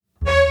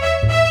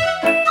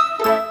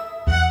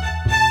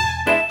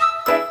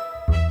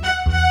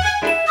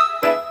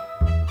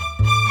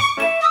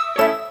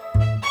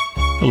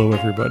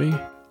everybody.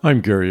 I'm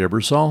Gary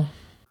Ebersol.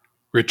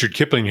 Richard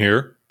Kipling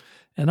here.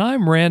 And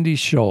I'm Randy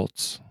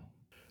Schultz.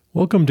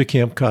 Welcome to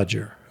Camp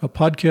Codger, a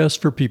podcast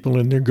for people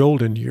in their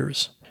golden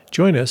years.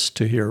 Join us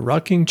to hear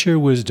rocking chair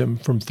wisdom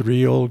from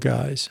three old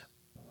guys.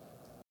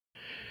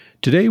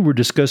 Today we're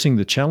discussing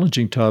the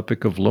challenging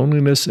topic of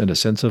loneliness and a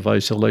sense of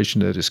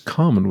isolation that is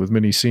common with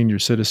many senior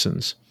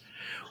citizens.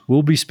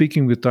 We'll be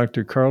speaking with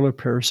Dr. Carla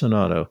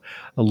Perisinato,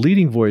 a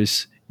leading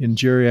voice in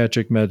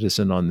geriatric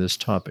medicine on this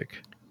topic.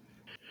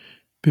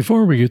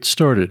 Before we get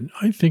started,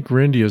 I think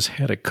Randy has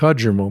had a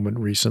codger moment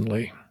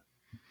recently.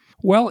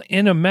 Well,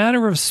 in a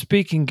manner of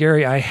speaking,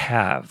 Gary, I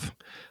have.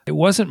 It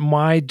wasn't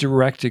my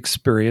direct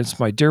experience.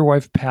 My dear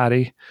wife,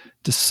 Patty,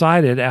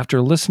 decided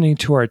after listening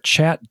to our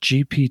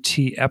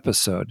ChatGPT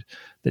episode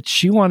that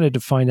she wanted to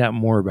find out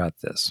more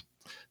about this.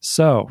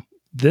 So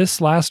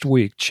this last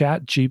week,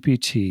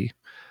 ChatGPT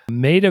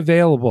made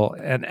available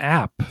an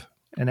app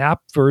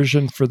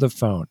version for the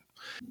phone.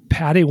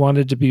 Patty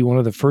wanted to be one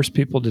of the first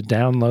people to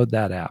download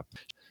that app.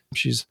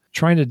 She's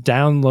trying to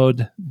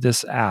download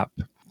this app,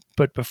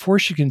 but before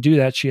she can do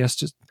that, she has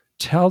to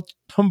tell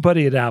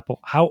somebody at Apple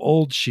how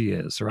old she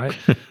is, right?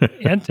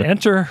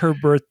 Enter her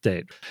birth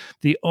date.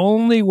 The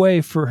only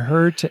way for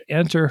her to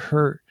enter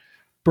her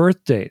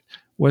birth date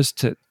was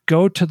to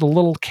go to the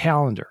little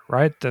calendar,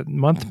 right? The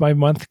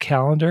month-by-month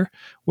calendar,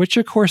 which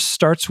of course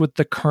starts with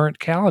the current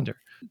calendar.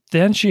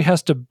 Then she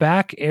has to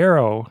back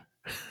arrow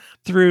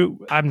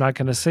through, I'm not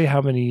going to say how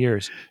many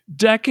years,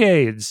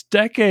 decades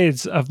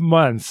of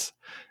months.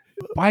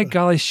 By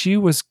golly, she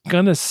was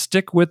going to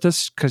stick with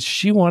us because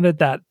she wanted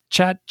that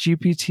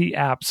ChatGPT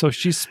app. So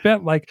she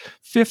spent like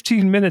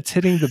 15 minutes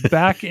hitting the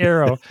back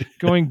arrow,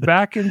 going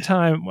back in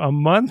time a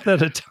month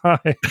at a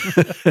time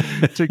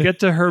to get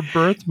to her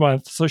birth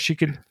month so she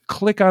could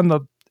click on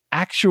the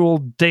actual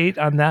date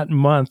on that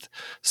month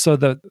so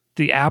that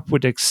the app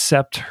would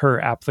accept her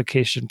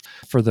application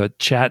for the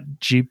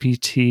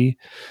ChatGPT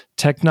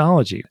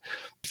technology.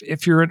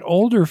 If you're an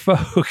older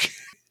folk,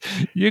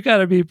 you got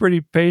to be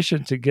pretty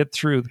patient to get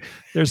through.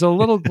 There's a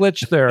little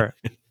glitch there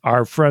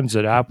our friends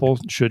at Apple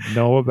should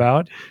know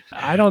about.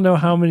 I don't know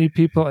how many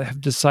people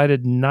have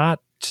decided not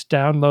to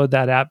download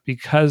that app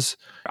because,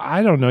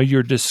 I don't know,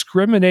 you're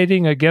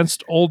discriminating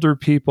against older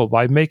people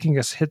by making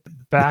us hit the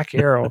back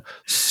arrow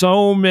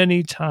so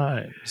many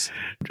times.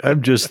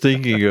 I'm just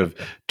thinking of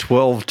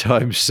 12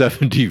 times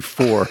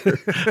 74.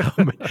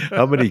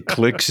 How many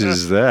clicks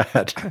is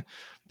that?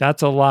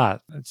 That's a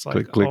lot. It's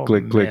like click,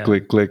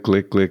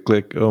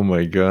 click. Oh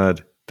my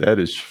God. That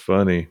is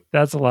funny.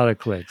 That's a lot of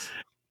clicks.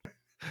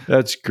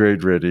 That's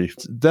great, Reddy.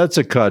 That's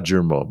a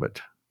codger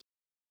moment.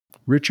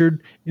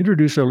 Richard,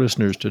 introduce our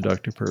listeners to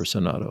Dr.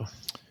 Perisinato.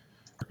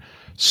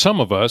 Some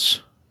of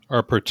us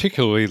are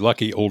particularly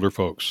lucky older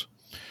folks.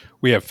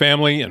 We have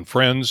family and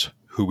friends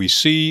who we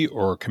see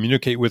or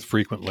communicate with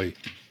frequently.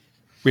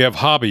 We have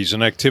hobbies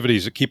and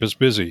activities that keep us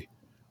busy.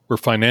 We're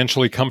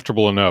financially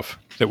comfortable enough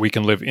that we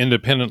can live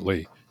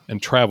independently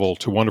and travel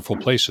to wonderful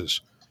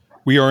places.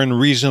 We are in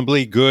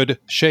reasonably good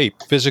shape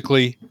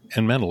physically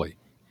and mentally.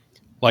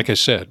 Like I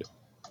said,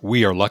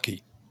 we are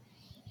lucky.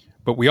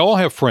 But we all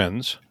have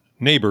friends,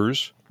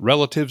 neighbors,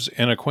 relatives,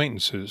 and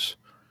acquaintances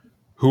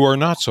who are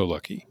not so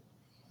lucky.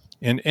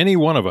 And any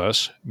one of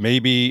us may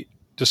be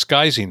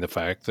disguising the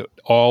fact that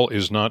all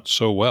is not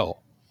so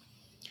well.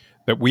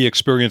 That we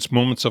experience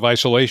moments of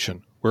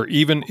isolation, where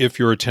even if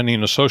you're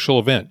attending a social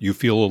event, you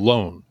feel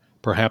alone,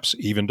 perhaps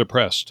even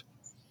depressed.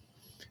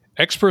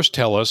 Experts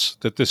tell us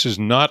that this is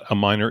not a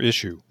minor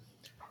issue.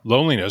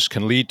 Loneliness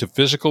can lead to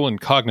physical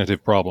and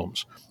cognitive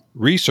problems.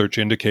 Research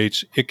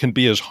indicates it can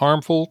be as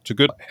harmful to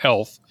good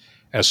health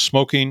as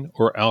smoking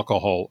or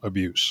alcohol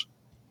abuse.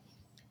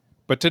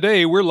 But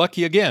today, we're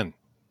lucky again.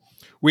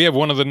 We have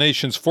one of the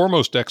nation's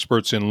foremost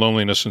experts in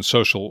loneliness and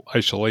social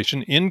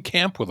isolation in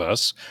camp with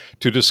us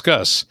to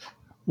discuss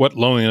what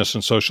loneliness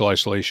and social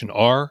isolation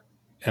are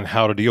and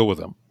how to deal with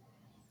them.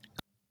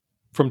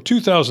 From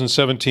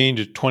 2017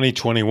 to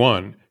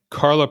 2021,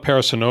 Carla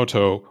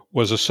Perisinato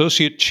was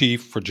Associate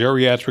Chief for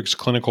Geriatrics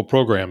Clinical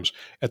Programs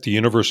at the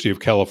University of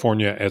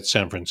California at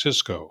San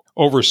Francisco,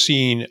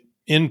 overseeing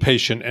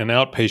inpatient and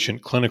outpatient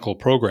clinical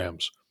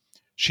programs.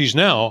 She's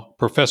now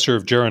Professor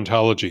of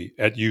Gerontology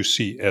at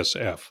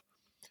UCSF.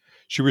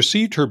 She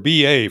received her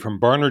BA from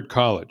Barnard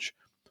College,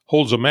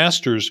 holds a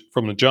master's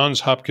from the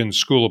Johns Hopkins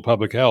School of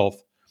Public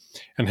Health,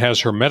 and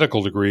has her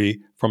medical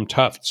degree from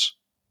Tufts.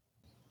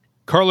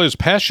 Carla is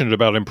passionate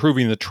about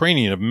improving the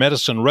training of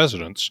medicine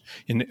residents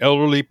in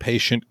elderly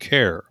patient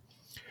care.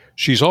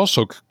 She's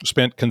also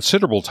spent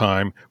considerable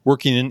time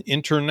working in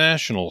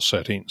international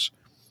settings,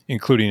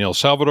 including El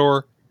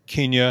Salvador,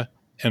 Kenya,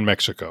 and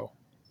Mexico.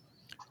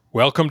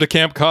 Welcome to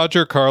Camp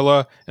Codger,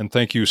 Carla, and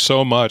thank you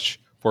so much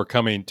for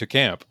coming to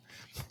camp.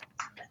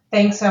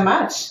 Thanks so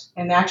much.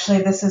 And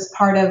actually, this is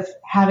part of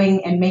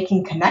having and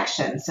making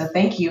connections. So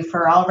thank you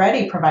for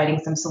already providing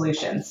some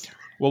solutions.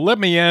 Well, let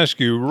me ask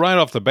you right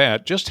off the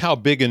bat just how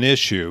big an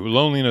issue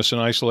loneliness and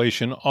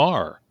isolation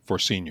are for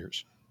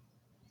seniors.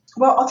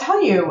 Well, I'll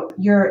tell you,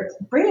 you're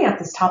bringing up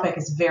this topic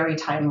is very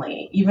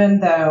timely, even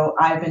though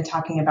I've been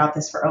talking about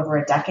this for over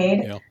a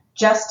decade. Yeah.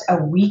 Just a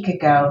week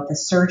ago, the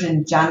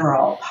Surgeon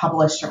General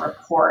published a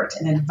report,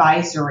 an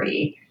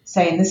advisory,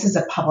 saying this is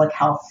a public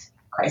health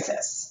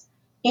crisis.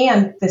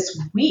 And this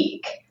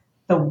week,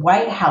 the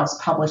White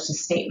House published a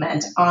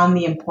statement on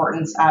the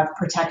importance of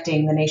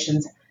protecting the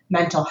nation's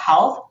mental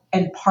health,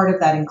 and part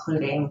of that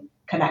including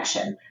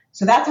connection.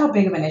 So that's how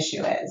big of an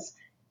issue it is.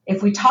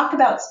 If we talk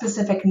about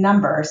specific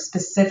numbers,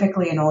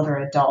 specifically in older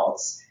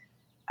adults,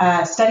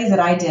 studies that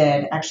I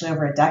did actually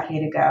over a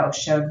decade ago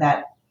showed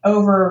that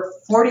over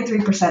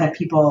 43% of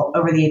people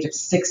over the age of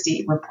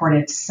 60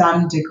 reported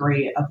some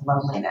degree of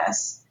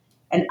loneliness.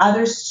 And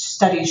other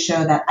studies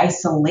show that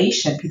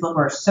isolation, people who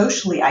are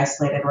socially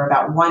isolated, were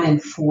about 1 in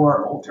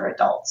 4 older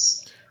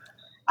adults.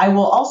 I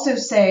will also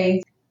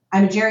say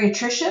I'm a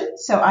geriatrician,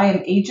 so I am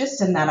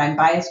ageist in that I'm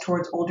biased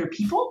towards older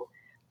people.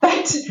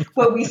 But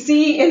what we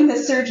see in the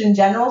Surgeon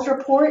General's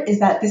report is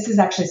that this is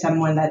actually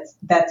someone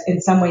that's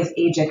in some ways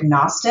age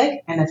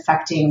agnostic and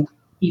affecting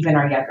even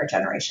our younger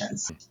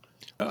generations.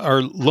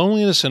 Are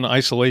loneliness and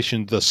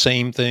isolation the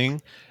same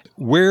thing?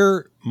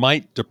 Where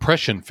might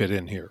depression fit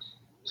in here?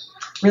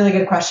 Really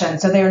good question.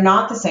 So they are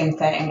not the same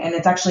thing. And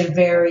it's actually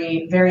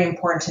very, very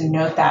important to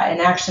note that.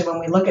 And actually, when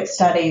we look at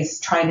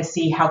studies trying to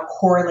see how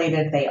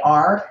correlated they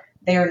are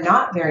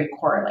not very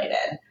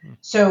correlated.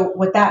 So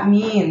what that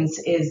means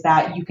is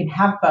that you can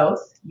have both,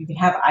 you can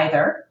have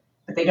either,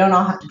 but they don't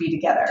all have to be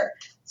together.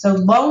 So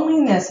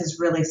loneliness is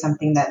really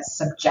something that's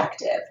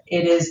subjective.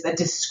 It is the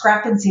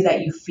discrepancy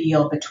that you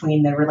feel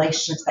between the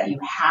relationships that you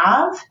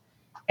have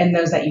and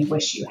those that you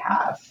wish you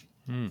have.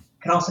 It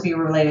can also be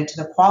related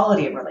to the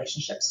quality of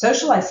relationships.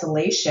 Social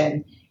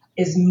isolation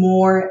is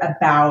more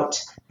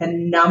about the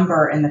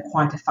number and the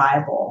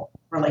quantifiable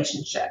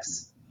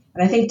relationships.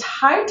 And I think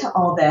tied to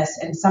all this,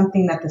 and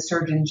something that the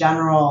Surgeon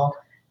General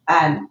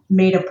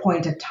made a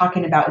point of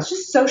talking about, is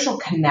just social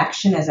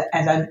connection as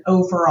an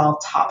overall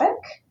topic.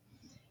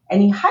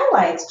 And he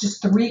highlights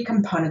just 3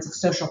 components of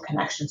social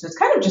connection. So it's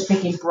kind of just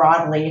thinking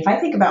broadly. If I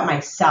think about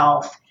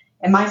myself,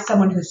 am I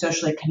someone who's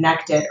socially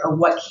connected, or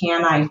what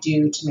can I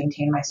do to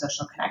maintain my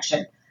social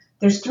connection?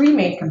 There's 3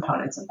 main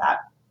components of that.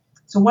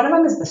 So one of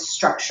them is the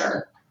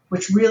structure,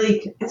 which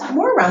really is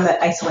more around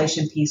the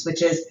isolation piece,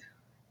 which is,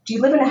 do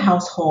you live in a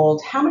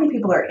household? How many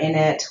people are in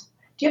it?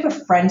 Do you have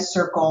a friend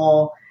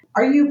circle?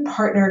 Are you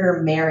partnered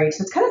or married?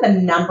 So it's kind of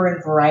the number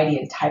and variety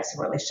and types of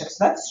relationships.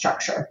 So that's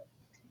structure.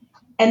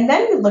 And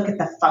then we look at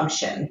the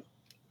function,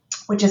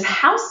 which is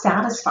how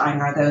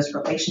satisfying are those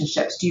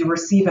relationships? Do you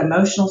receive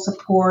emotional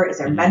support? Is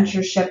there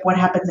mentorship? What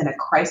happens in a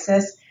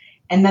crisis?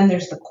 And then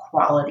there's the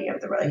quality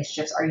of the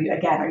relationships. Are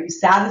you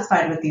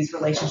satisfied with these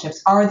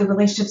relationships? Are the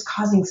relationships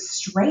causing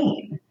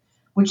strain?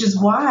 Which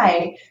is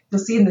why you'll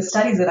see in the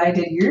studies that I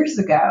did years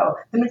ago,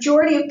 the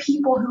majority of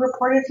people who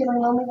reported feeling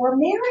lonely were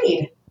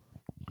married.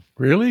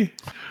 Really?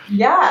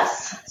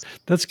 Yes.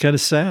 That's kind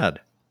of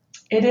sad.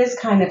 It is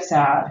kind of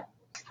sad.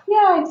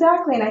 Yeah,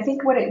 exactly. And I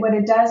think what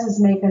it does is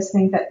make us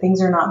think that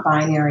things are not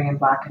binary and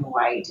black and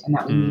white, and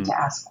that we need to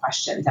ask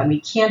questions. And we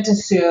can't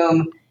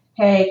assume,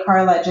 hey,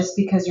 Carla, just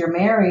because you're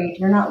married,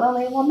 you're not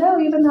lonely. Well, no,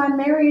 even though I'm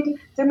married,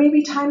 there may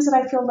be times that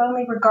I feel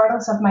lonely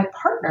regardless of my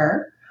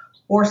partner,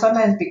 or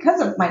sometimes because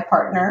of my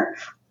partner,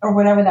 or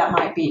whatever that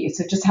might be.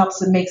 So it just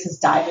makes us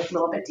dive a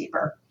little bit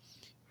deeper.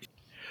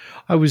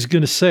 I was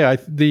going to say,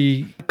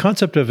 the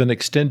concept of an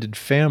extended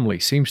family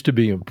seems to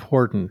be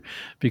important,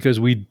 because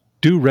we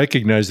do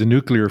recognize the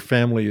nuclear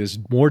family is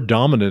more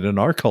dominant in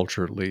our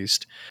culture, at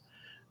least.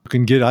 You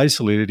can get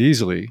isolated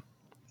easily.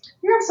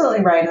 You're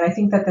absolutely right. And I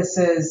think that this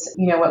is,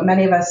 what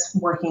many of us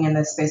working in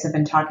this space have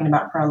been talking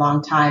about for a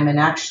long time. And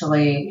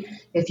actually,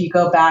 if you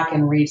go back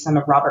and read some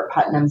of Robert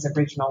Putnam's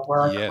original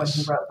work when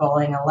he wrote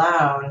Bowling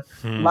Alone,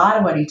 a lot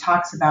of what he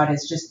talks about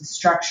is just the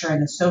structure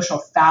and the social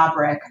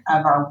fabric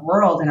of our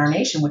world and our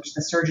nation, which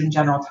the Surgeon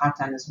General talked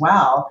on as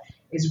well,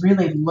 is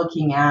really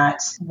looking at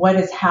what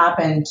has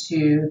happened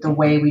to the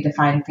way we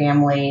define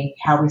family,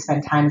 how we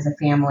spend time as a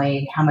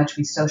family, how much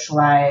we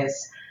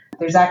socialize.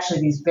 There's actually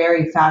these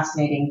very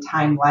fascinating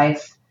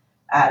time-life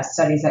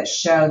studies that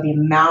show the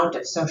amount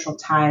of social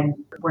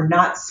time we're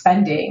not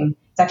spending.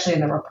 It's actually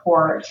in the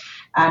report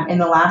in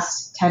the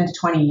last 10 to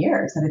 20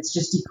 years, that it's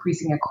just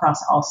decreasing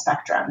across all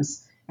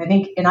spectrums.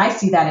 And I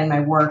see that in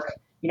my work.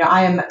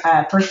 I am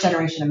a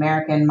first-generation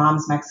American,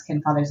 mom's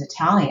Mexican, father's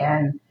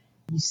Italian.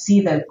 You see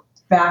the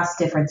vast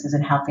differences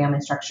in how family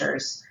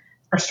structures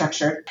are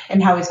structured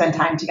and how we spend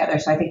time together.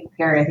 So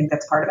Gary, I think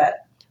that's part of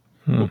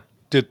it.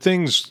 Did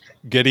things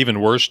get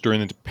even worse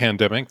during the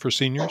pandemic for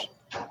seniors?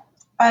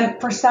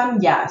 For some,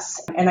 yes.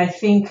 And I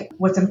think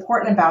what's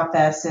important about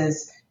this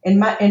is, in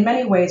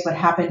many ways, what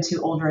happened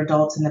to older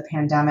adults in the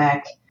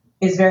pandemic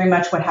is very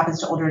much what happens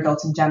to older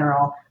adults in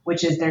general,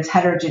 which is there's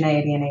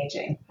heterogeneity in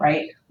aging,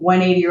 right? One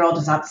 80-year-old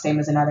is not the same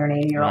as another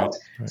 80-year-old.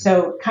 Right.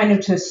 So kind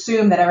of to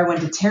assume that everyone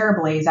did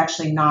terribly is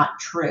actually not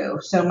true.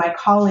 So my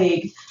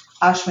colleague,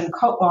 Ashwin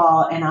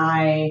Kotwal, and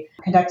I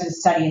conducted a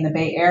study in the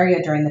Bay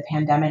Area during the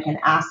pandemic and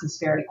asked this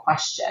very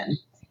question.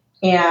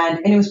 And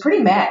it was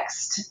pretty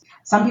mixed.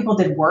 Some people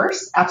did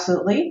worse,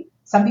 absolutely.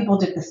 Some people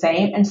did the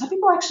same, and some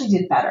people actually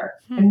did better.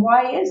 And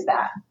why is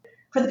that?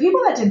 For the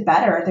people that did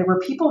better, there were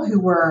people who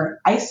were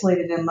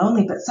isolated and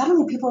lonely, but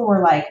suddenly people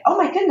were like, oh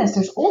my goodness,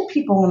 there's old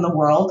people in the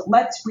world.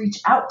 Let's reach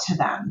out to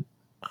them.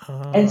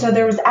 And so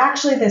there was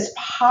actually this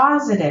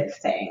positive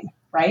thing,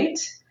 right?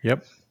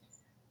 Yep.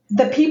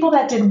 The people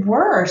that did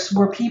worse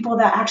were people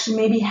that actually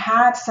maybe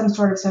had some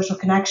sort of social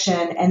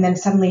connection and then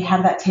suddenly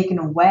had that taken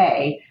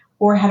away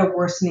or had a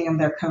worsening of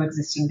their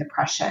coexisting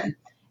depression.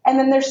 And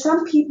then there's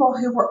some people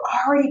who were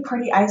already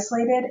pretty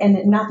isolated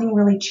and nothing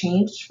really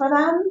changed for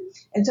them.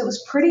 And so it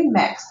was pretty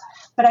mixed.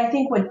 But I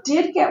think what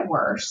did get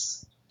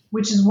worse,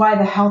 which is why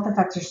the health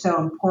effects are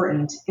so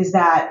important, is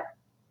that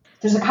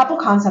there's a couple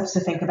concepts to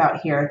think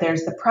about here.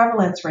 There's the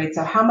prevalence rate.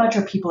 So how much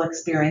are people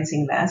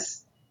experiencing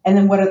this? And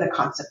then what are the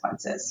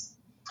consequences?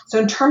 So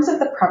in terms of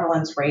the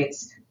prevalence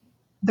rates,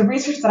 the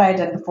research that I had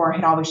done before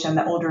had always shown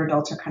that older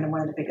adults are kind of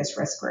one of the biggest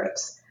risk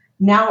groups.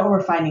 Now what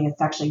we're finding is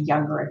actually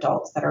younger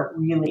adults that are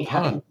really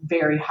having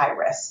very high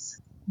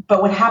risks.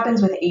 But what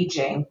happens with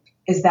aging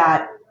is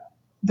that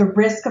the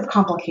risk of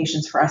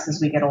complications for us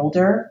as we get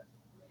older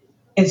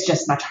is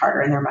just much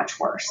harder and they're much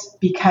worse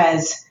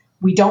because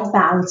we don't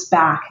bounce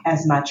back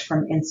as much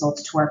from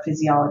insults to our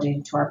physiology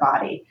and to our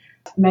body.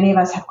 Many of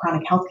us have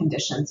chronic health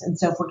conditions. And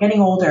so if we're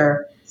getting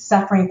older,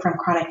 suffering from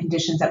chronic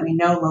conditions that we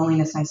know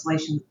loneliness and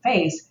isolation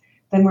face,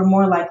 then we're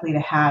more likely to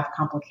have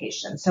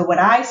complications. So what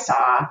I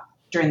saw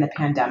during the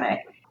pandemic,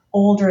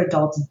 older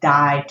adults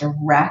died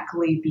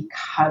directly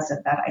because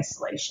of that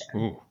isolation.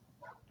 Ooh.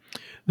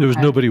 There was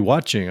nobody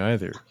watching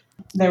either.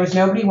 There was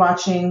nobody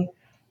watching.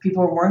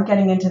 People weren't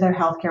getting into their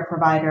healthcare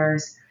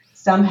providers.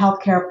 Some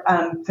healthcare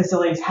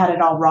facilities had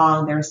it all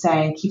wrong. They were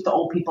saying, keep the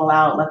old people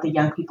out, let the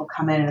young people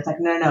come in. And it's like,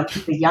 no,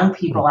 keep the young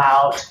people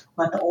out,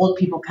 let the old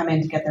people come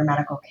in to get their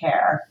medical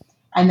care.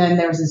 And then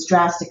there was this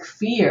drastic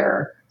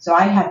fear. So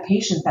I had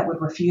patients that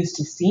would refuse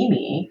to see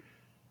me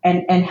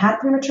and had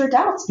premature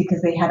deaths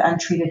because they had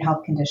untreated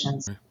health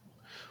conditions.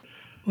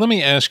 Let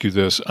me ask you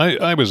this.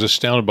 I was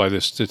astounded by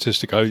this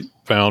statistic I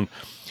found.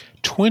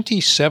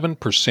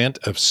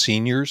 27% of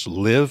seniors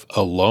live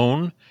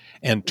alone,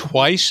 and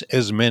twice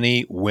as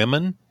many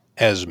women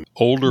as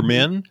older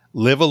men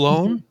live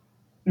alone.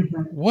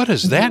 Mm-hmm. What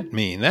does that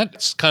mean?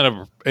 That's kind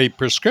of a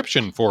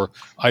prescription for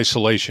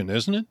isolation,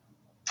 isn't it?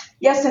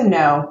 Yes and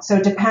no. So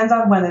it depends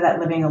on whether that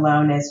living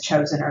alone is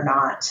chosen or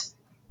not.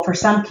 For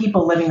some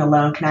people, living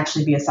alone can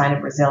actually be a sign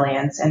of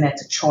resilience, and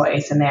it's a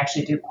choice, and they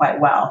actually do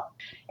quite well.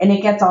 And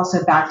it gets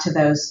also back to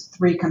those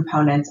three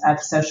components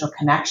of social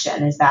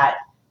connection, is that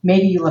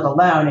maybe you live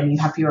alone and you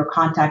have fewer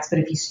contacts, but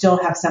if you still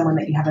have someone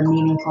that you have a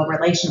meaningful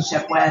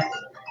relationship with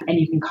and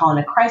you can call in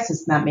a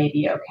crisis, then that may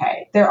be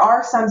okay. There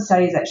are some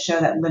studies that show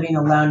that living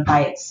alone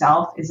by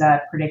itself is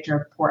a predictor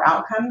of poor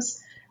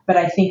outcomes, but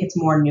I think it's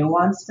more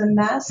nuanced than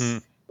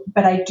this.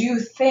 But I do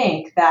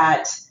think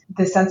that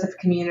the sense of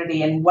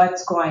community and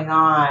what's going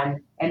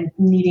on and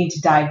needing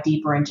to dive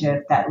deeper into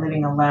if that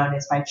living alone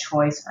is by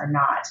choice or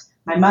not.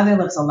 My mother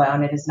lives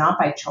alone. It is not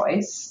by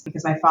choice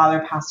because my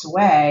father passed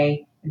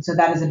away. And so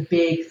that is a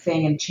big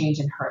thing and change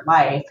in her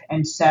life.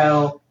 And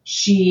so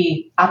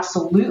she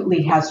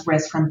absolutely has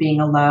risk from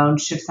being alone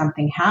should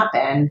something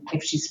happen.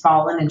 If she's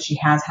fallen and she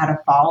has had a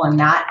fall, and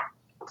that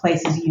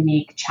places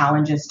unique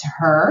challenges to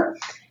her.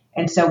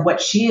 And so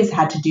what she has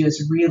had to do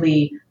is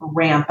really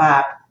ramp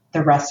up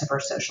the rest of her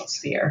social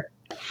sphere.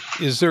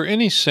 Is there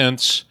any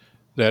sense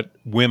that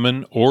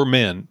women or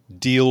men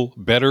deal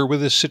better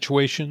with this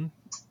situation?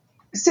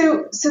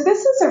 So this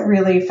is a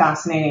really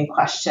fascinating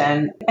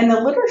question, and the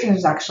literature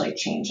is actually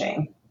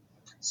changing.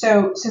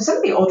 So some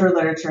of the older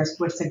literature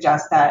would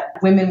suggest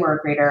that women were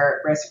at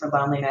greater risk for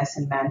loneliness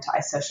and men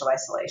to social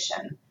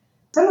isolation.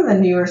 Some of the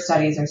newer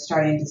studies are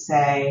starting to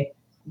say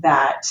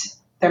that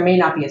there may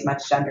not be as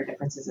much gender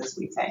differences as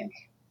we think.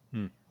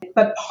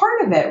 But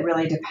part of it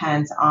really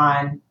depends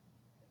on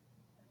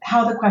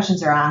how the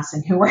questions are asked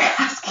and who we're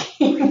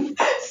asking.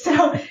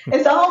 So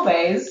as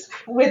always,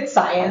 with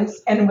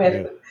science and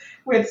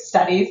with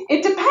studies,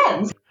 it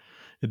depends.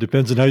 It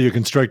depends on how you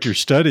construct your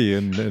study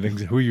and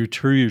who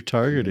you're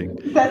targeting.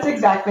 That's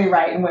exactly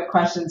right, and what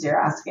questions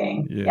you're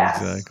asking. Yeah,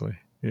 yes. Exactly.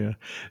 Yeah.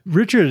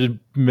 Richard had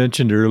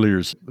mentioned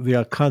earlier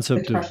the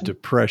concept of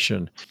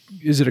depression.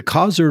 Is it a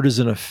cause or is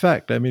it an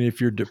effect? I mean,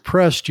 if you're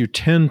depressed, you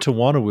tend to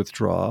want to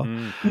withdraw.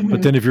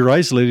 But then if you're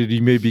isolated,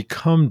 you may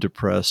become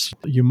depressed.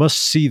 You must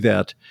see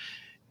that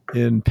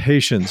in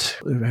patients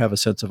who have a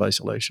sense of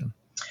isolation.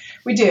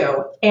 We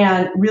do.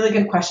 And really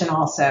good question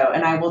also.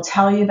 And I will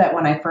tell you that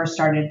when I first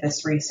started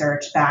this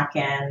research back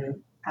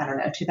in,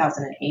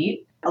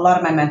 2008, a lot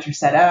of my mentors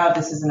said, oh,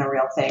 this isn't a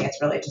real thing.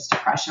 It's really just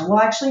depression. Well,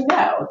 actually,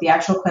 no. The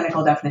actual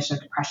clinical definition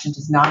of depression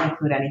does not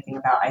include anything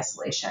about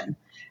isolation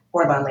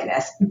or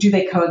loneliness. Do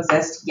they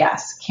coexist?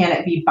 Yes. Can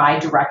it be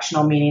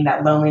bidirectional, meaning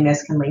that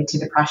loneliness can lead to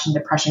depression?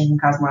 Depression can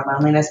cause more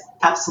loneliness?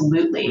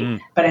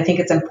 Absolutely. But I think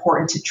it's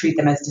important to treat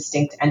them as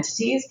distinct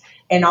entities.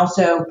 And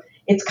also,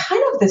 it's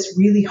kind of this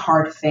really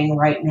hard thing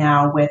right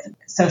now with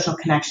social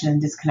connection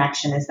and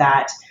disconnection is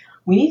that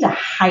we need to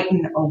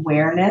heighten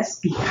awareness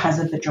because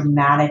of the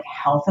dramatic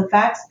health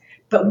effects,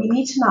 but we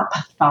need to not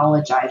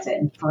pathologize it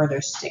and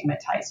further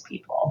stigmatize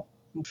people.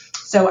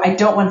 So I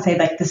don't want to say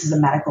like this is a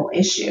medical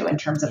issue in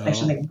terms of there's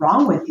something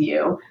wrong with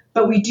you,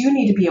 but we do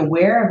need to be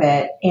aware of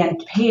it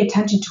and pay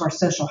attention to our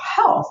social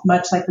health,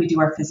 much like we do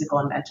our physical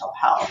and mental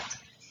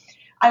health.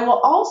 I will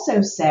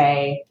also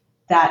say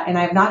that, and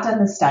I have not done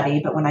the study,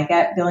 but when I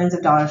get billions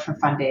of dollars for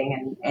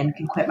funding and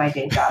can quit my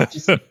day job,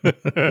 just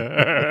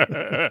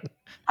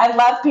I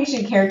love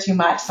patient care too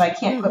much, so I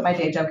can't quit my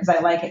day job because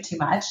I like it too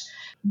much.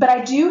 But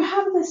I do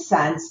have the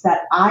sense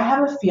that I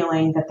have a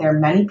feeling that there are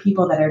many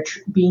people that are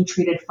being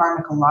treated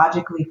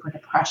pharmacologically for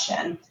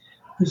depression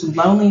whose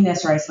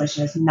loneliness or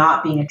isolation is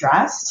not being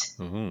addressed.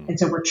 And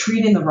so we're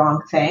treating the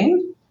wrong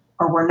thing,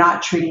 or we're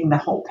not treating the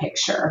whole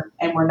picture,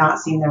 and we're not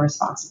seeing the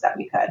responses that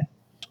we could.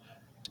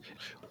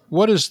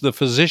 What is the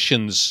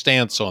physician's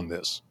stance on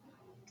this?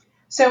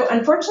 So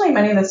unfortunately,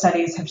 many of the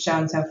studies have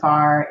shown so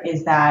far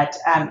is that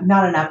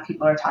not enough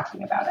people are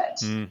talking about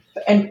it.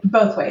 And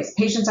both ways.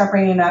 Patients are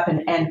bringing it up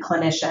and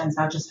clinicians,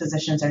 not just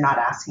physicians, are not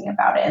asking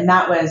about it. And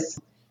that was,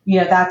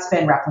 that's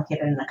been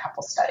replicated in a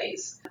couple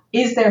studies.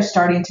 Is there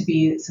starting to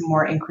be some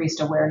more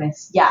increased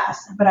awareness?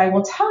 Yes. But I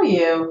will tell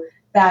you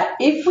that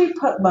if we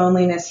put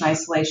loneliness and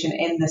isolation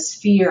in the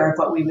sphere of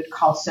what we would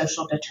call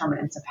social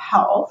determinants of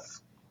health,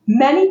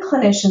 many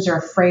clinicians are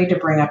afraid to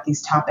bring up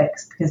these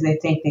topics because they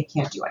think they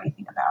can't do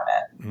anything about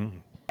it.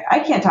 I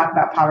can't talk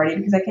about poverty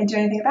because I can't do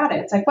anything about it.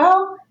 It's like,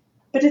 well,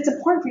 but it's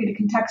important for you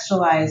to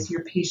contextualize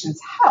your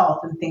patient's health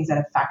and things that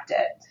affect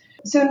it.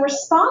 So in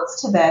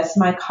response to this,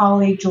 my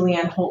colleague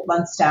Julianne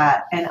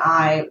Holt-Lundstedt and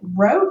I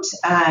wrote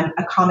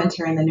a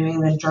commentary in the New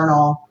England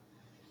Journal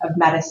of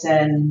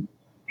Medicine,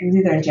 it was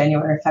either in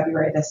January or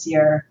February this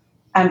year,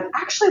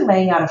 actually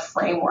laying out a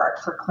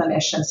framework for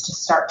clinicians to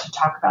start to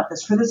talk about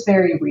this for this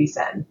very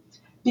reason.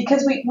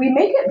 Because we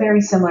make it very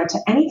similar to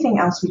anything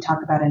else we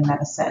talk about in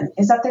medicine,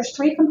 is that there's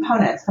three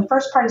components. The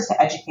first part is to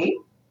educate.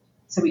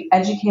 So we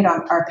educate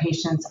our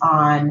patients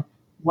on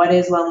what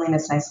is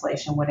loneliness and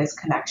isolation, what is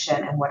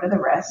connection, and what are the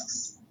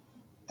risks.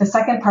 The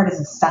second part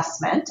is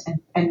assessment,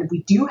 and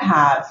we do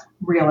have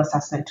real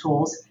assessment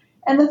tools.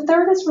 And the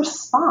third is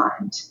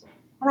respond.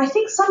 And I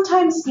think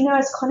sometimes,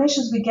 as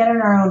clinicians, we get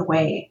in our own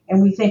way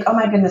and we think, oh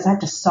my goodness, I have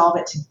to solve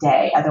it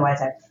today.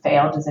 Otherwise, I've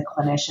failed as a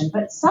clinician.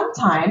 But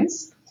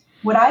sometimes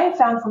what I have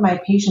found for my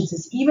patients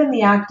is even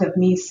the act of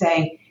me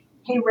saying,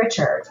 hey,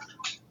 Richard,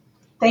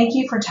 thank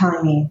you for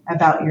telling me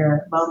about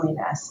your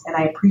loneliness. And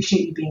I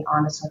appreciate you being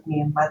honest with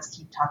me, and let's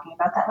keep talking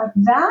about that. Like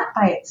that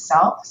by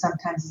itself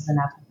sometimes is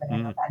enough of an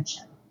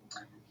intervention.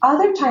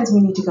 Other times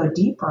we need to go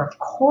deeper, of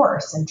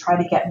course, and try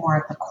to get more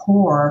at the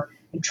core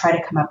and try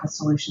to come up with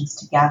solutions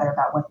together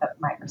about what that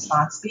might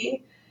response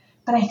be.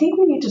 But I think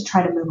we need to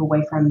try to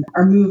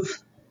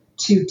move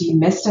to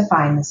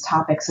demystifying this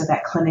topic so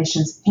that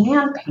clinicians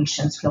and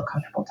patients feel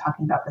comfortable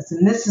talking about this.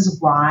 And this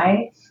is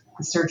why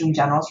the Surgeon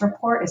General's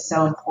report is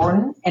so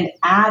important and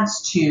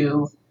adds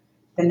to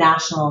the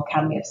National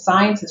Academy of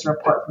Sciences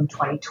report from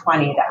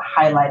 2020 that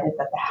highlighted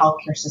that the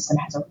healthcare system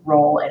has a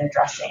role in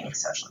addressing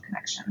social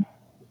connection.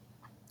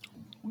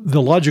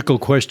 The logical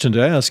question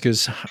to ask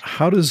is,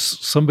 how does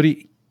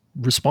somebody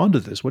respond to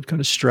this? What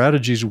kind of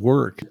strategies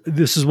work?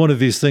 This is one of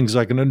these things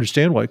I can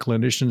understand why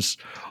clinicians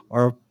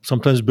are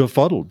sometimes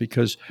befuddled,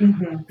 because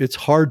it's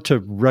hard to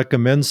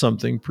recommend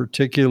something,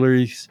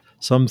 particularly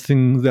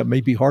something that may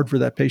be hard for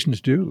that patient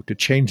to do, to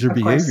change their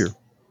behavior.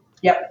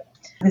 Yep.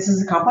 This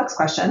is a complex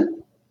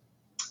question,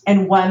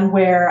 and one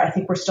where I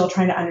think we're still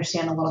trying to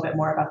understand a little bit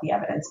more about the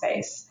evidence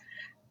base.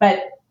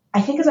 But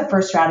I think as a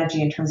first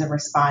strategy in terms of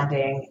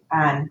responding,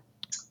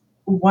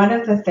 one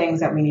of the things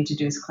that we need to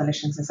do as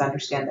clinicians is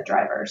understand the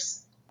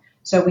drivers.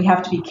 So we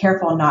have to be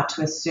careful not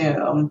to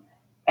assume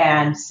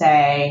and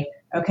say,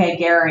 okay,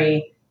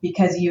 Gary,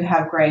 because you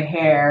have gray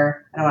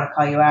hair, I don't want to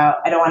call you out.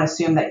 I don't want to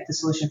assume that the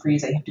solution for you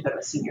is that you have to go to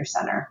a senior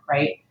center,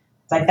 right?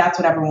 It's like that's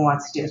what everyone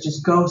wants to do, is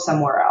just go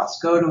somewhere else,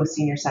 go to a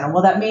senior center.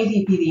 Well, that may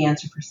be the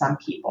answer for some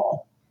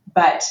people,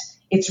 but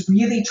it's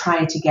really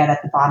trying to get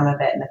at the bottom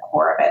of it and the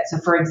core of it. So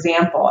for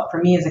example,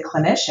 for me as a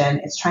clinician,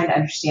 it's trying to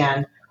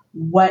understand,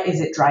 what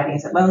is it driving?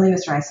 Is it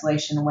loneliness or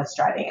isolation, and what's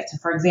driving it? So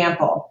for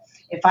example,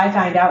 if I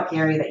find out,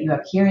 Gary, that you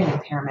have hearing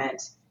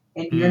impairment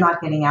and you're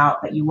not getting out,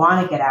 but you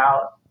want to get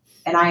out,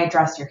 and I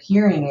address your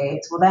hearing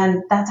aids, well,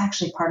 then that's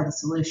actually part of the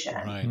solution.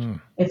 Right.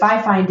 If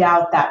I find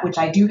out that, which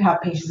I do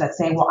have patients that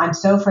say, well, I'm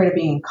so afraid of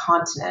being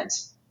incontinent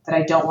that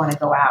I don't want to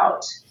go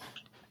out,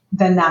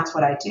 then that's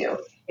what I do.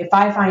 If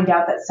I find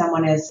out that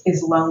someone is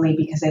lonely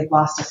because they've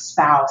lost a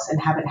spouse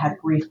and haven't had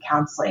grief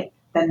counseling,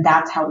 then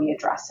that's how we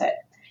address it.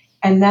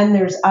 And then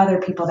there's other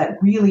people that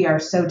really are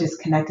so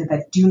disconnected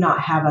that do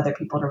not have other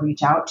people to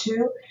reach out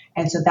to.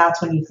 And so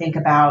that's when you think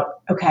about,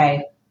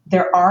 okay,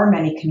 there are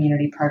many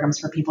community programs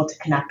for people to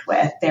connect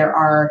with. There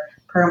are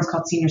programs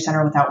called Senior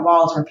Center Without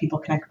Walls where people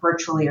connect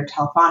virtually or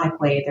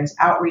telephonically. There's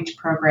outreach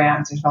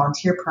programs, there's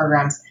volunteer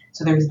programs.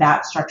 So there's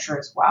that structure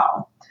as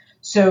well.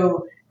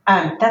 So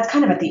that's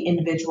kind of at the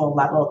individual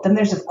level. Then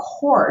there's, of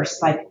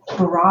course, like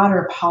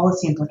broader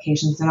policy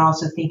implications, and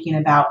also thinking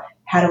about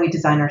how do we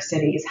design our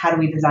cities? How do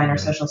we design our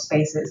social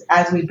spaces?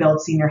 As we build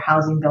senior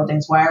housing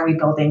buildings, why are we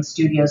building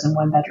studios and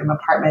one-bedroom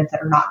apartments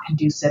that are not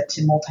conducive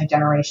to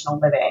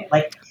multi-generational living?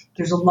 Like,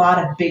 there's a lot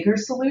of bigger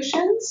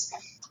solutions,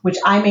 which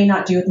I may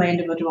not do with my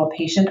individual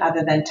patient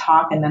other than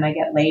talk, and then I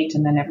get late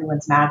and then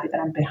everyone's mad that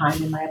I'm behind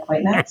in my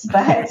appointments.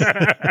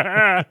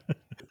 But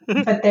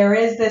there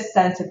is this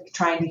sense of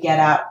trying to get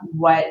at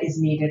what is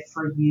needed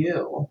for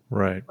you.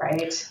 Right.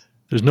 Right.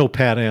 There's no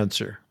pat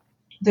answer.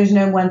 There's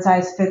no one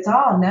size fits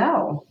all.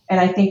 No.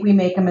 And I think we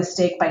make a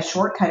mistake by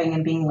shortcutting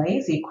and being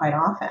lazy quite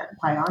often,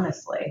 quite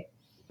honestly.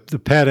 The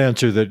pat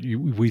answer that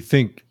we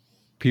think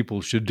people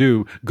should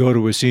do, go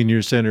to a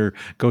senior center,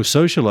 go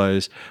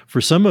socialize. For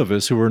some of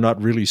us who are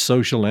not really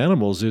social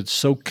animals, it's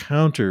so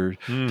counter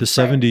to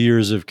 70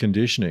 years of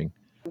conditioning.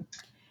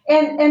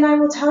 And I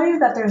will tell you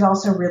that there's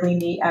also really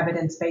neat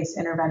evidence-based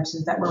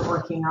interventions that we're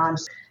working on.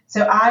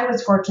 So I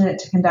was fortunate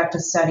to conduct a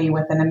study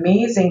with an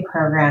amazing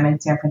program in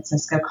San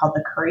Francisco called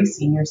the Curry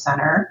Senior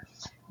Center,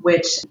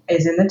 which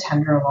is in the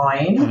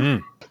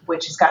Tenderloin,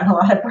 which has gotten a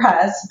lot of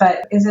press,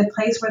 but is a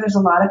place where there's a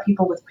lot of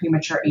people with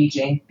premature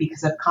aging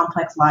because of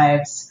complex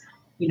lives,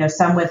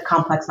 some with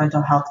complex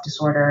mental health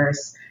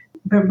disorders,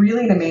 but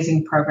really an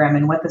amazing program.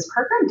 And what this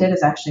program did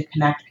is actually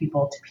connect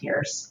people to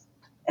peers.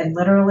 And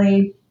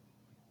literally,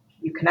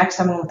 you connect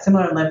someone with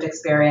similar lived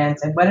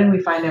experience. And what did we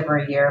find over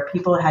a year?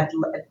 People had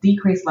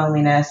decreased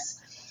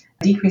loneliness,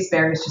 decreased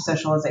barriers to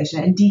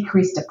socialization, and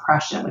decreased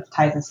depression, which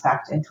ties us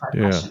back into our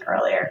question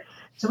earlier.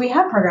 So we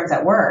have programs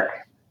that work.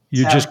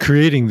 You're just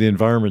creating the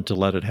environment to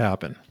let it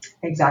happen.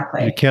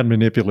 Exactly. You can't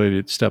manipulate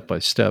it step by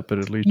step, but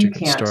at least you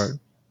can start.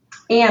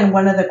 And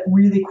one of the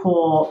really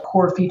cool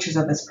core features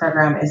of this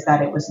program is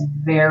that it was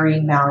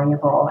very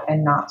malleable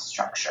and not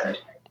structured.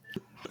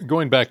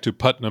 Going back to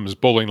Putnam's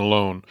Bowling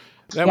Alone,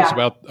 that was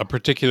about a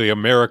particularly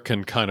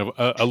American kind of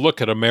a look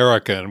at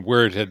America and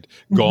where it had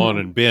gone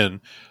and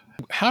been.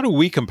 How do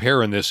we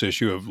compare in this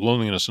issue of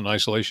loneliness and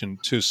isolation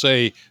to,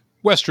 say,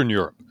 Western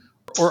Europe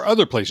or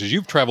other places?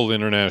 You've traveled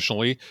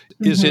internationally.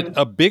 Is it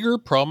a bigger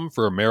problem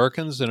for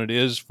Americans than it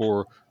is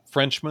for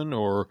Frenchmen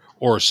or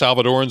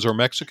Salvadorans or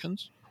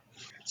Mexicans?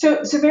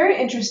 So very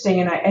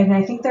interesting, and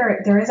I think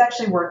there is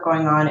actually work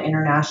going on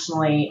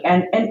internationally,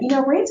 and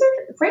rates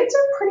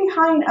are pretty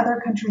high in other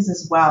countries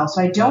as well.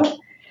 So I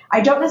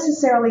don't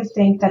necessarily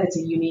think that it's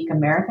a unique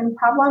American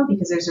problem,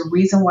 because there's a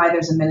reason why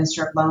there's a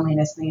Minister of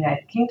Loneliness in the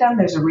United Kingdom.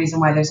 There's a reason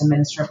why there's a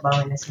Minister of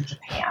Loneliness in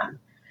Japan.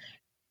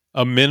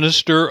 A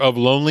Minister of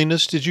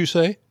Loneliness, did you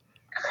say?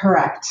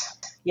 Correct.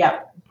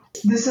 Yep.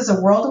 This is a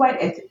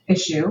worldwide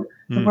issue.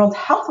 The World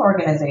Health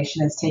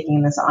Organization is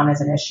taking this on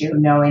as an issue,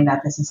 knowing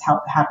that this is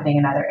happening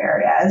in other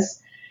areas.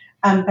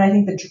 But I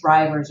think the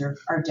drivers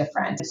are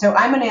different. So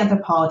I'm an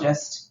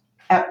anthropologist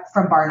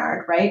from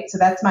Barnard, right? So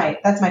that's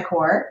my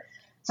core.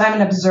 So I'm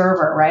an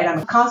observer, right?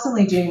 I'm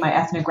constantly doing my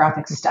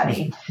ethnographic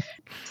study.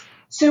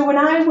 So when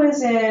I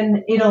was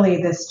in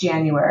Italy this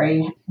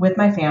January with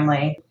my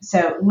family,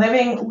 so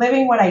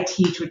living what I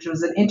teach, which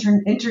was an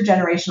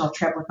intergenerational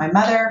trip with my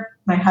mother,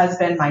 my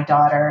husband, my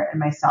daughter, and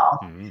myself.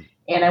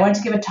 And I went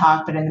to give a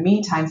talk, but in the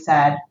meantime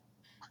said,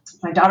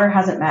 my daughter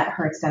hasn't met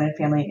her extended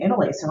family in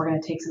Italy, so we're going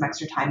to take some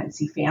extra time and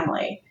see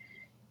family.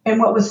 And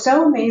what was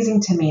so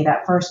amazing to me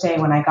that first day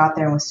when I got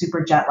there and was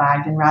super jet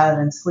lagged, and rather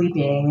than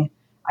sleeping,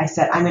 I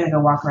said, I'm going to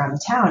go walk around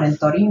the town in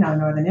Torino,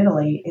 northern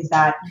Italy, is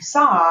that you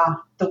saw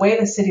the way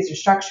the cities are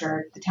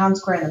structured, the town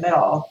square in the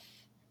middle,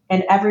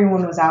 and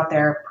everyone was out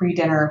there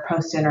pre-dinner,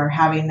 post-dinner,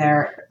 having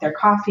their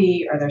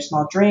coffee or their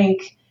small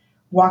drink,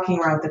 walking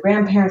around with the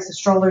grandparents, the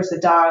strollers, the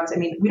dogs. I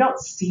mean, we don't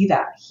see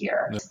that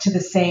here to the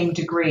same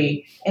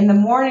degree. In the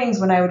mornings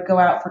when I would go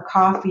out for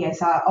coffee, I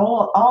saw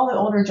all the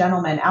older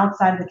gentlemen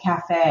outside of the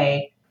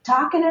cafe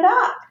talking it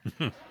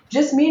up,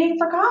 just meeting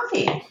for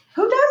coffee.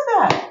 Who does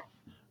that?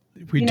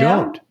 We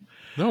don't.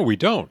 No, we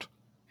don't.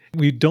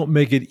 We don't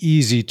make it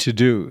easy to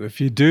do.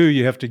 If you do,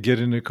 you have to get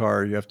in a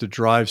car, you have to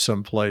drive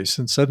someplace,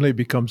 and suddenly it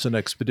becomes an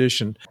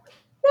expedition.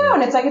 No,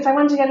 and it's like if I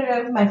wanted to get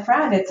it with my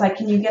friend, it's like,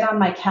 can you get on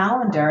my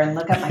calendar and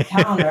look at my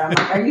calendar? I'm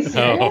like, are you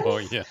serious? Oh,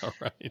 yeah,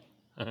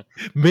 right.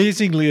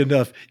 Amazingly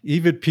enough,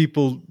 even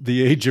people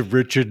the age of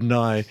Richard and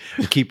I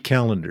keep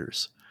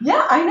calendars.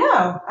 Yeah, I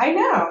know.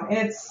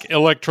 It's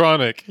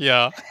electronic,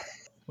 yeah.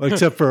 Well,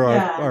 except for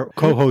our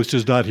co-host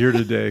who's not here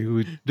today,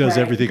 who does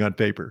everything on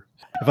paper.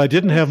 If I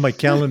didn't have my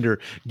calendar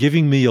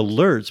giving me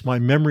alerts, my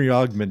memory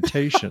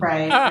augmentation,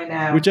 I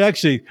know. Which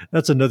actually,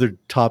 that's another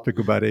topic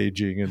about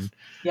aging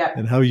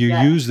and how you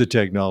use the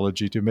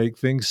technology to make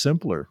things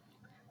simpler.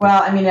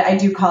 Well, I mean, I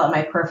do call it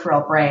my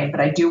peripheral brain, but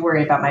I do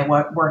worry about my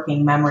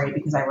working memory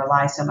because I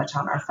rely so much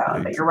on our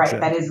phone. But you're right,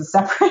 that is a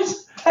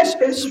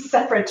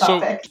separate topic.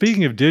 So,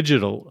 speaking of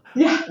digital,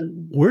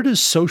 where does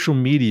social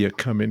media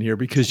come in here?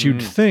 Because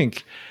you'd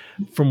think,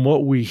 from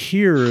what we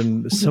hear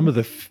and some of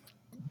the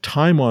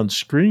time on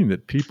screen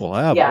that people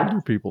have,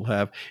 older people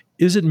have,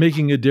 is it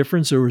making a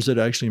difference or is it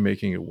actually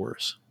making it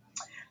worse?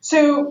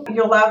 So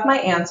you'll love my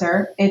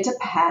answer. It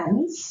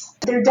depends.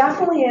 There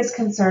definitely is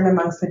concern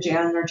amongst the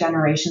younger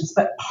generations,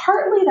 but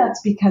partly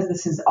that's because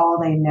this is all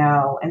they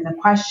know. And the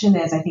question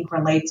is, I think,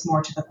 relates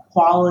more to the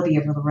quality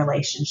of the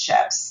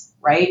relationships,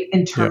 right?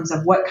 In terms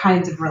of what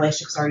kinds of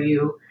relationships are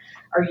you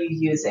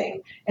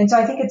using? And so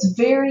I think it's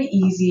very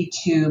easy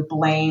to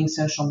blame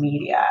social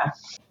media,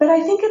 but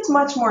I think it's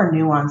much more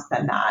nuanced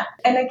than that.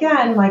 And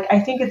again,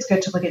 I think it's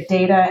good to look at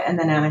data and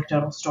then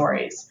anecdotal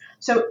stories.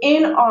 So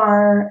in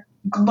our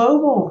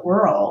global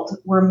world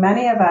where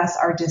many of us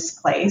are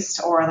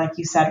displaced or, like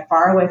you said,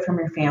 far away from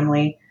your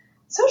family,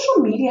 social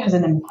media has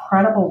an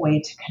incredible way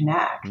to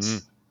connect,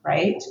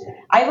 right?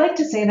 I like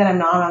to say that I'm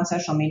not on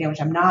social media,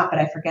 which I'm not, but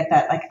I forget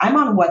that I'm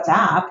on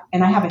WhatsApp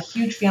and I have a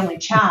huge family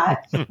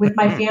chat with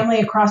my family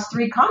across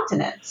 3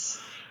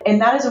 continents.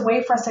 And that is a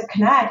way for us to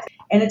connect.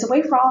 And it's a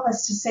way for all of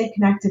us to stay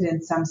connected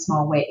in some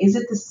small way. Is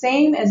it the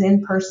same as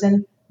in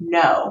person?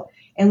 No.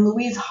 And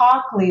Louise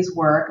Hockley's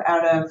work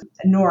out of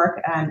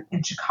Newark and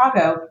in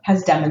Chicago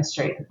has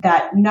demonstrated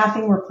that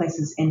nothing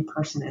replaces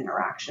in-person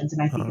interactions.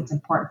 And I think it's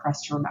important for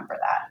us to remember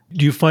that.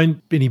 Do you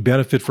find any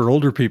benefit for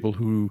older people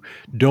who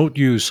don't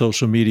use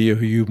social media,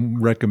 who you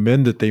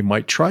recommend that they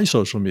might try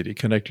social media,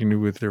 connecting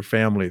with their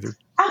family, their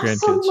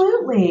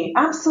grandkids?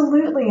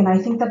 Absolutely. And I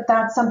think that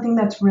that's something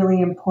that's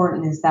really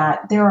important, is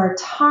that there are a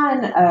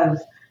ton of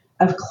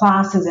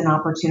classes and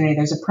opportunity.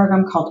 There's a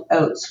program called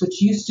OATS,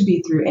 which used to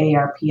be through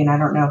AARP, and I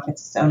don't know if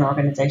it's its own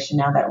organization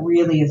now, that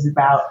really is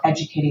about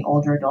educating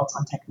older adults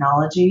on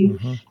technology,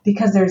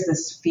 because there's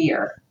this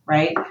fear,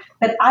 right?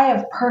 But I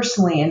have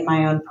personally, in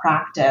my own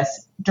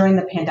practice, during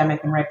the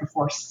pandemic and right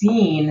before,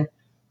 seen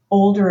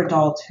older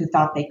adults who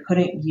thought they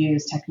couldn't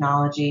use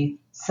technology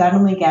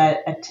suddenly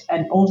get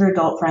an older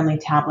adult-friendly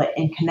tablet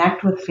and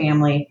connect with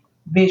family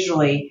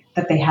visually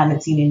that they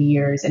hadn't seen in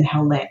years, and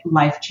how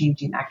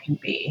life-changing that can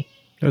be.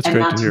 That's and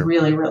great that's to hear.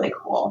 Really, really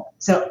cool.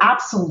 So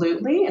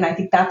absolutely. And I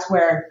think that's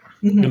where...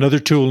 Another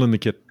tool in the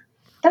kit.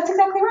 That's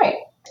exactly right.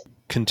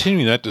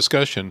 Continuing that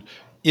discussion,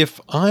 if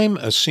I'm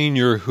a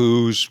senior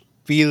who's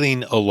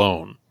feeling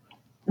alone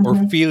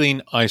or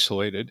feeling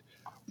isolated,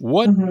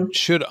 what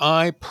should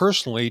I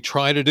personally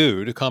try to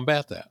do to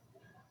combat that?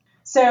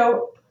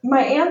 So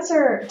my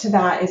answer to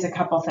that is a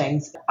couple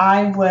things.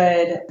 I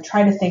would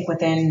try to think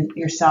within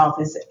yourself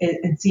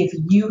and see if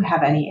you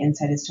have any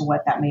insight as to why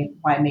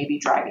it may be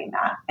driving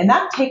that. And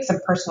that takes some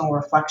personal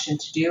reflection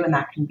to do, and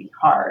that can be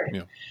hard.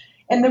 Yeah.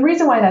 And the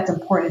reason why that's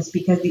important is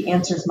because the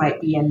answers might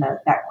be in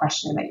that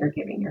question that you're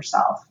giving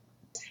yourself.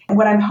 And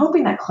what I'm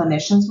hoping that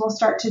clinicians will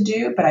start to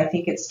do, but I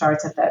think it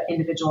starts at the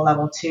individual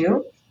level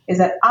too, is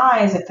that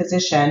I, as a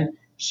physician,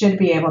 should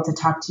be able to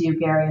talk to you,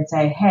 Gary, and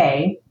say,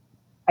 hey,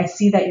 I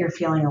see that you're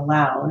feeling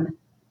alone,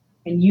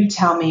 and you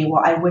tell me,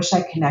 well, I wish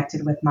I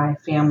connected with my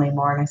family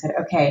more. And I said,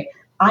 okay,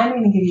 I'm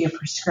going to give you a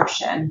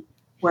prescription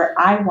where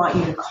I want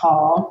you to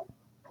call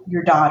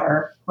your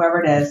daughter,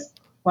 whoever it is,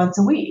 once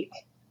a week.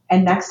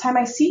 And next time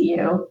I see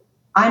you,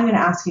 I'm going to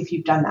ask you if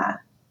you've done that.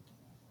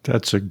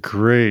 That's a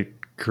great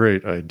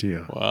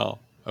idea. Wow.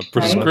 A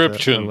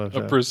prescription. Right?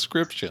 A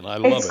prescription. I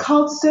love it. It's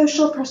called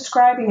social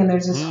prescribing, and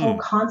there's this whole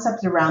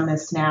concept around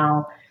this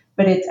now.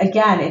 But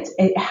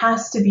it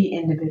has to be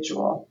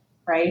individual,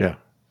 right? Yeah.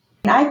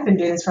 And I've been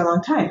doing this for a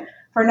long time.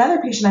 For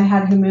another patient I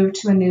had who moved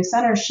to a new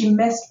center, she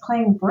missed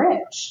playing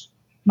bridge.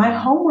 My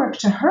homework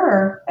to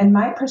her and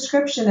my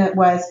prescription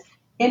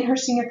in her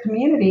senior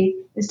community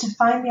is to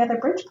find the other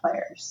bridge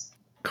players.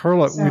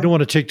 Carla, we don't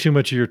want to take too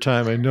much of your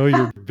time. I know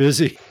you're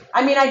busy.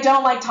 I mean, I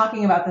don't like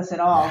talking about this at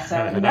all. So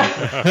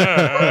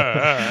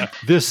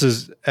This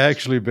has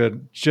actually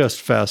been just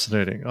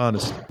fascinating,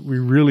 honestly. We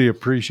really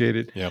appreciate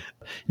it. Yep.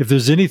 If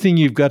there's anything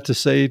you've got to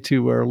say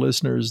to our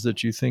listeners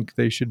that you think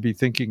they should be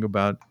thinking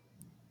about.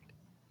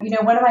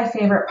 One of my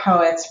favorite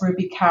poets,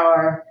 Ruby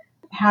Kaur,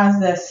 has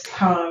this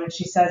poem, and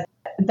she says,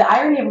 the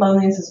irony of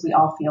loneliness is we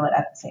all feel it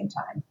at the same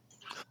time.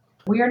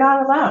 We are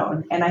not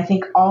alone. And I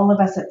think all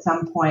of us at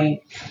some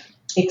point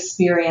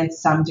experience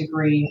some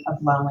degree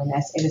of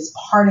loneliness. It is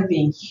part of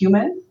being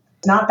human.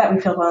 Not that we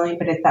feel lonely,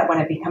 but it's that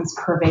when it becomes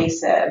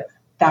pervasive,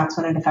 that's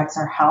when it affects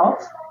our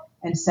health.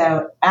 And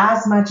so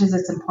as much as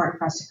it's important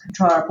for us to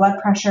control our blood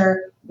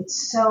pressure,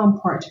 it's so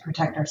important to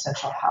protect our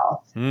social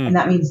health. And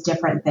that means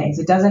different things.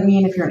 It doesn't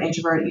mean if you're an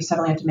introvert, you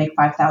suddenly have to make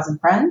 5,000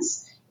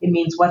 friends. It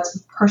means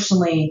what's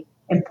personally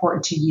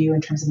important to you in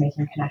terms of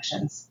making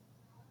connections.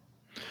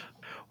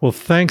 Well,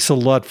 thanks a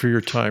lot for your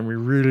time. We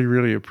really,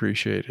 really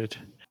appreciate it.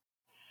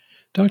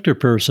 Dr.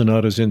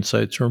 Perisonato's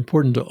insights are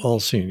important to all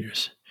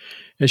seniors.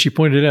 As she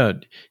pointed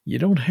out, you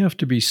don't have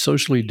to be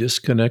socially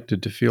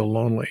disconnected to feel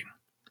lonely.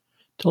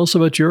 Tell us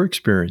about your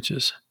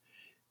experiences.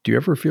 Do you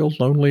ever feel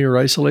lonely or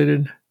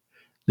isolated?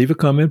 Leave a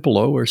comment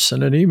below or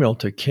send an email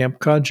to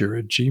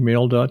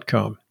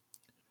campcodger@gmail.com.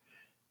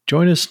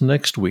 Join us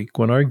next week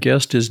when our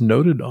guest is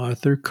noted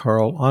author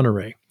Carl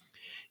Honoré.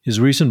 His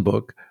recent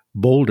book,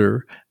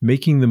 Bolder,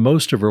 Making the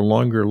Most of Our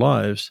Longer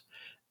Lives,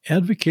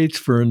 advocates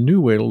for a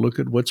new way to look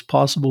at what's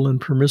possible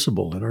and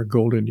permissible in our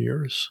golden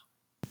years.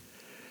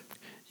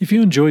 If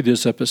you enjoyed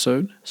this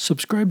episode,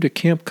 subscribe to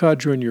Camp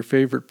Codger in your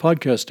favorite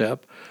podcast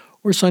app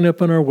or sign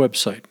up on our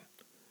website.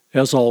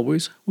 As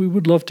always, we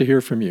would love to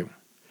hear from you.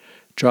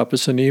 Drop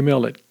us an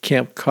email at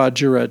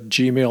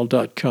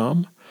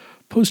campcodger@gmail.com,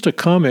 post a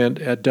comment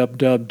at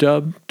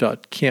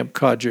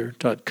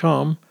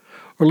www.campcodger.com,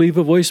 or leave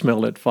a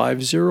voicemail at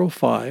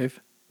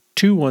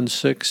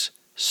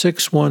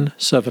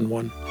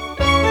 505-216-6171.